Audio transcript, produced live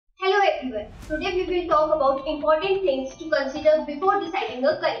everyone. Today we will talk about important things to consider before deciding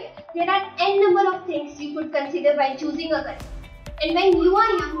a career. There are n number of things you could consider while choosing a career. And when you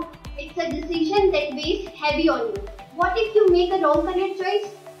are young, it's a decision that weighs heavy on you. What if you make a wrong career choice?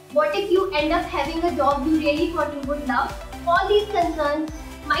 What if you end up having a job you really thought you would love? All these concerns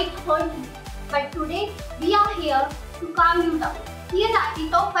might haunt you. But today, we are here to calm you down. Here are the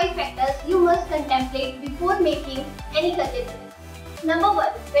top 5 factors you must contemplate before making any career choice. Number 1.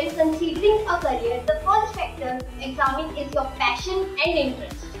 When considering a career, the first factor to examine is your passion and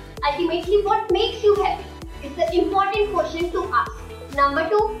interest. Ultimately, what makes you happy is the important question to ask. Number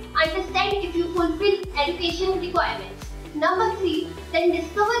 2. Understand if you fulfill education requirements. Number 3. Then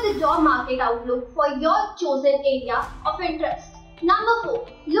discover the job market outlook for your chosen area of interest. Number 4.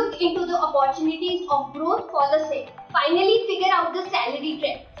 Look into the opportunities of growth for the same. Finally, figure out the salary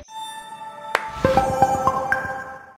trends.